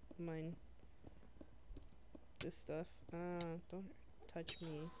also need to mine this stuff. Don't touch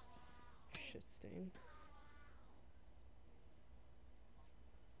me. Shit stain.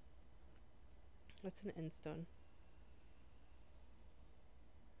 What's an end stone?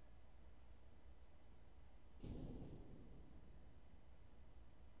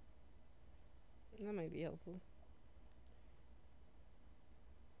 That might be helpful.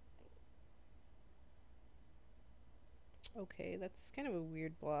 Okay, that's kind of a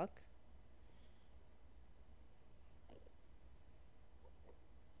weird block.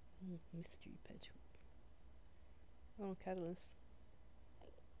 Mystery pet. Oh, catalyst.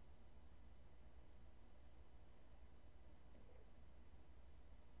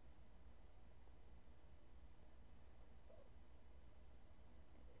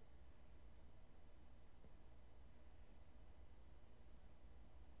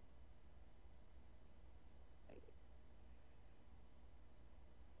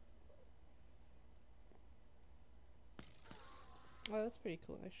 Oh, that's pretty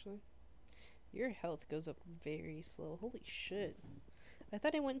cool, actually. Your health goes up very slow. Holy shit. I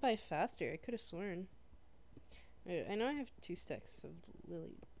thought it went by faster. I could have sworn. I know I have 2 stacks of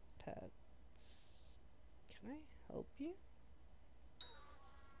lily pads. Can I help you?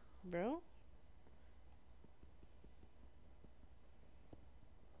 Bro?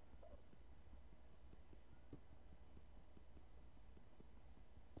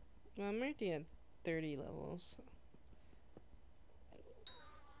 Well, I'm already at 30 levels.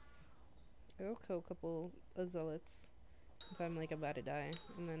 I'll kill a couple of zealots since I'm like about to die,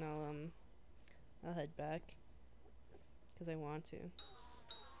 and then I'll head back because I want to.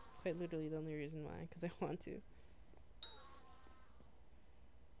 Quite literally the only reason why, because I want to.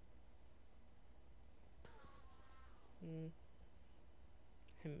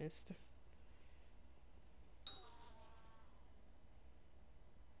 I missed.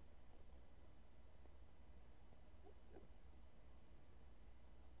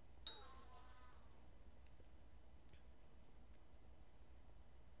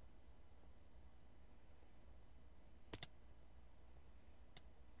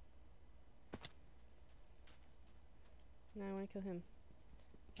 Now I want to kill him.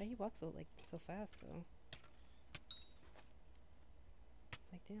 Why he walks so so fast though?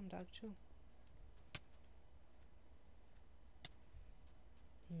 Like damn dog, chill.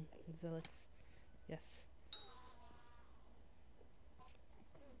 Zealots. Yes.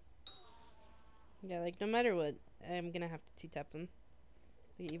 Yeah, like no matter what, I'm gonna have to 2-tap them.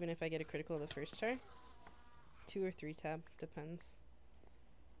 Like, even if I get a critical the first try. 2 or 3-tap, depends.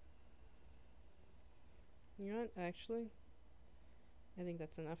 You know what, actually? I think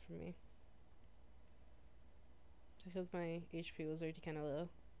that's enough for me. Just because my HP was already kind of low.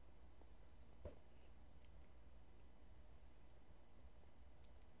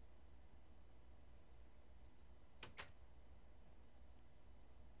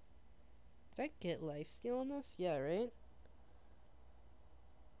 Did I get lifesteal on this? Yeah, right?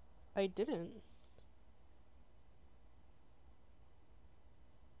 I didn't.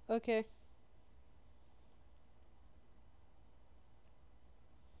 Okay.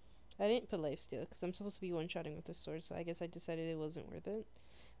 I didn't put lifesteal because I'm supposed to be one-shotting with this sword, so I guess I decided it wasn't worth it.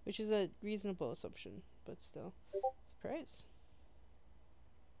 Which is a reasonable assumption, but still. Surprised.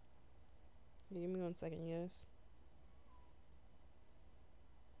 Yeah, give me 1 second, you guys.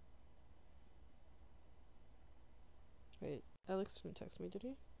 Wait, Alex didn't text me, did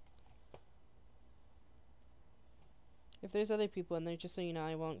he? If there's other people in there, just so you know,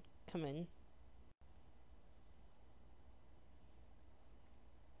 I won't come in.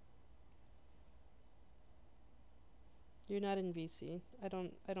 You're not in VC. I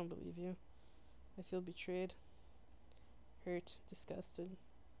don't believe you. I feel betrayed. Hurt. Disgusted.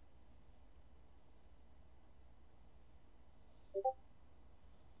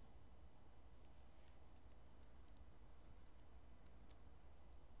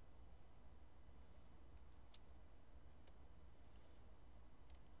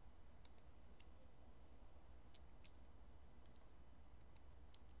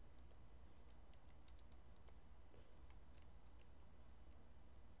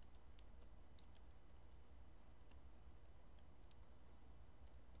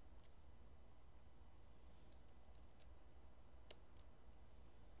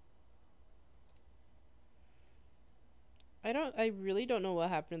 I really don't know what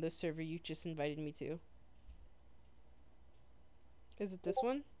happened to the server you just invited me to. Is it this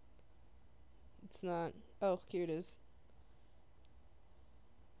one? It's not. Oh, here it is.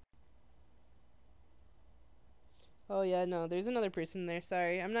 Oh yeah, no, there's another person there.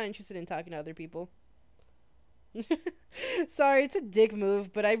 Sorry, I'm not interested in talking to other people. Sorry, it's a dick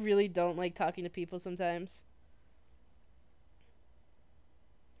move, but I really don't like talking to people sometimes.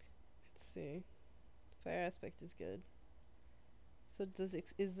 Let's see. Fire aspect is good. So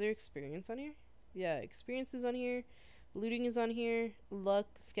is there experience on here? Yeah, experience is on here. Looting is on here. Luck,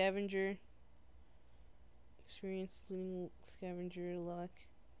 scavenger. Experience, looting, scavenger, luck.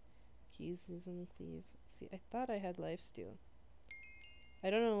 Keys, and cleave. See, I thought I had lifesteal. I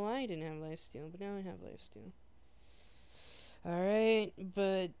don't know why I didn't have lifesteal, but now I have lifesteal. Alright,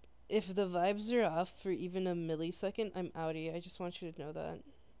 but if the vibes are off for even a millisecond, I'm outie. I just want you to know that.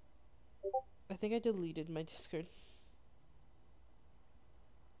 I think I deleted my Discord.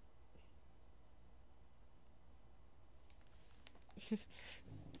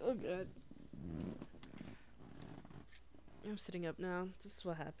 Oh god. I'm sitting up now. This is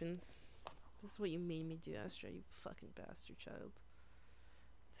what happens. This is what you made me do, Astra, you fucking bastard child.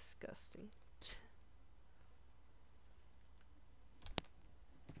 Disgusting.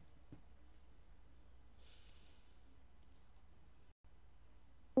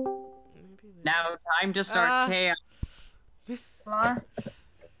 Now, time to start chaos. What?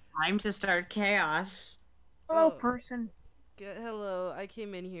 Time to start chaos. Hello, Oh. person. Hello, I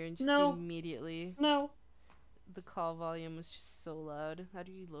came in here and just No. immediately No. the call volume was just so loud. How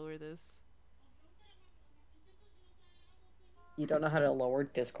do you lower this? You don't know how to lower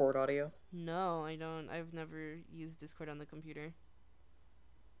Discord audio? No, I don't. I've never used Discord on the computer.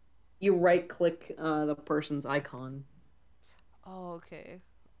 You right-click the person's icon. Oh, okay.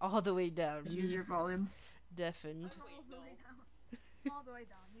 All the way down. Use your volume. Deafened. All the way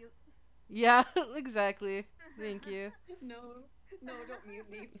down. Mute. Yeah, exactly. Thank you. No, don't mute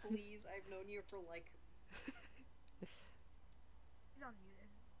me, please. I've known you for like... He's on mute,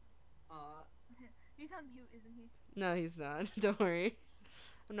 isn't he? He's on mute, isn't he? No, he's not. Don't worry.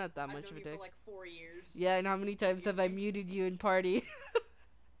 I'm not that much of a I've known you dick. for like 4 years. Yeah, and how many times have I muted you in party?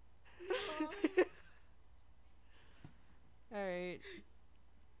 Alright.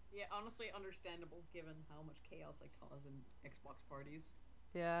 Yeah, honestly understandable given how much chaos I cause in Xbox parties.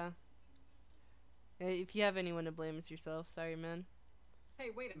 Yeah. Hey, if you have anyone to blame, it's yourself. Sorry, man.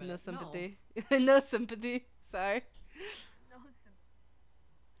 Hey, wait a minute. No sympathy. No sympathy. Sorry. No sympathy.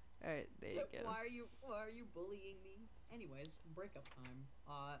 Alright, there you go. Why are you bullying me? Anyways, breakup time.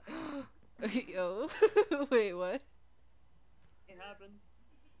 Yo. Wait, what? It happened.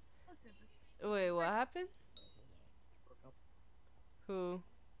 No sympathy. Wait, what happened? Broke up Who?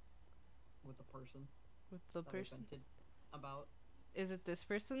 with the person. With the that I person? vented about. Is it this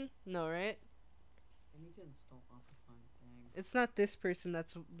person? No, right? I need to install Optifine. Dang. It's not this person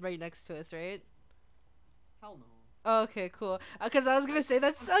that's right next to us, right? Hell no. Oh, okay, cool. Because I was gonna say,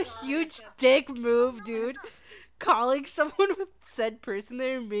 that's a huge dick move, dude. Calling someone with said person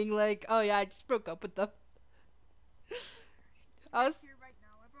there and being like, oh yeah, I just broke up with them. I was... Here right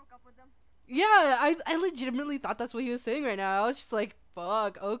now. I broke up with them. Yeah, I legitimately thought that's what he was saying right now. I was just like,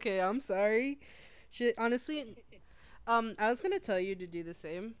 fuck, okay, I'm sorry. Shit, honestly, I was gonna tell you to do the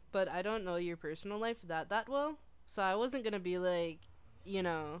same, but I don't know your personal life that well, so I wasn't gonna be like, you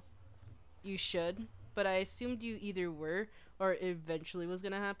know, you should, but I assumed you either were or eventually was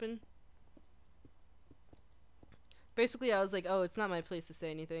gonna happen. Basically, I was like, oh, it's not my place to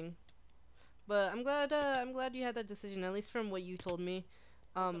say anything, but I'm glad you had that decision, at least from what you told me.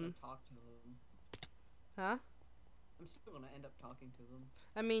 I'm gonna talk to them. Huh? I'm still gonna end up talking to them.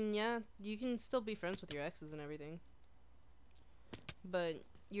 I mean, yeah, you can still be friends with your exes and everything. But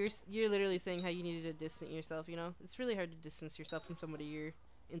you're literally saying how you needed to distance yourself, you know? It's really hard to distance yourself from somebody you're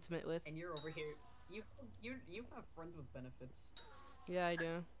intimate with. And you're over here. You have friends with benefits. Yeah, I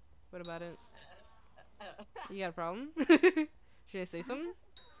do. What about it? You got a problem? Should I say something?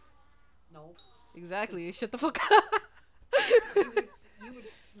 No. Exactly. Shut the fuck up. You would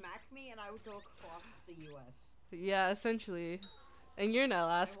smack me and I would go across the US. Yeah, essentially. And you're in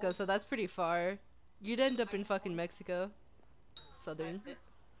Alaska, so that's pretty far. You'd end up in fucking Mexico. Southern.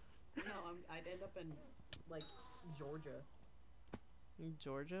 No, I'd end up in, like, Georgia.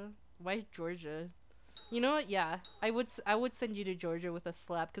 Georgia? Why Georgia? You know what? Yeah, I would send you to Georgia with a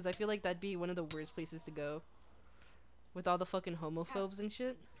slap, because I feel like that'd be one of the worst places to go. With all the fucking homophobes and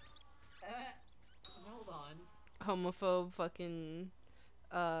shit. Hold on. Homophobe fucking,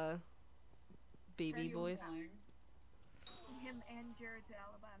 baby boys. Him and Jared to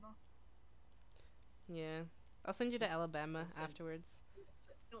Alabama. Yeah. I'll send you to Alabama afterwards.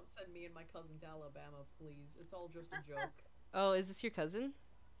 Don't send me and my cousin to Alabama, please. It's all just a joke. Oh, is this your cousin?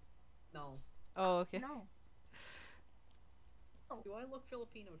 No. Oh, okay. No. Do I look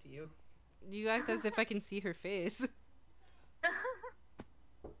Filipino to you? You act as if I can see her face.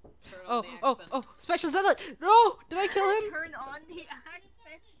 Turn on the accent. Oh, Special Zealot! No! Did I kill him? Turn on the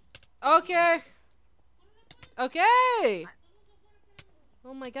accent. Okay. Okay!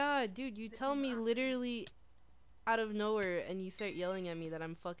 Oh my god, dude, you tell me literally out of nowhere and you start yelling at me that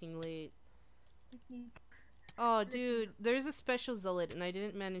I'm fucking late. Oh, dude, there's a Special Zealot and I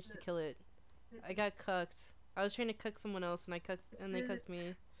didn't manage to kill it. I got cucked. I was trying to cuck someone else and they cucked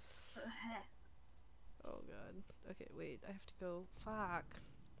me. Oh god. Okay, wait, I have to go. Fuck.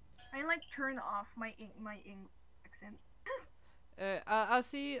 I like turn off my accent. I'll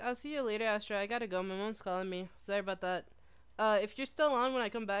see you later, Astra. I gotta go. My mom's calling me. Sorry about that. If you're still on when I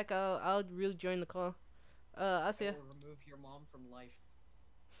come back, I'll rejoin the call. I'll see ya. I will remove your mom from life.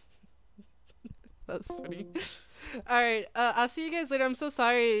 That was funny. All right. I'll see you guys later. I'm so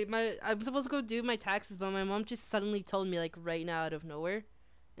sorry. I'm supposed to go do my taxes, but my mom just suddenly told me like right now out of nowhere,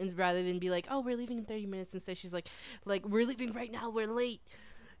 and rather than be like, "Oh, we're leaving in 30 minutes," instead she's like we're leaving right now. We're late.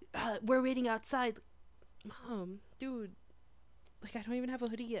 We're waiting outside. Mom, dude, like I don't even have a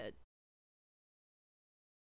hoodie yet.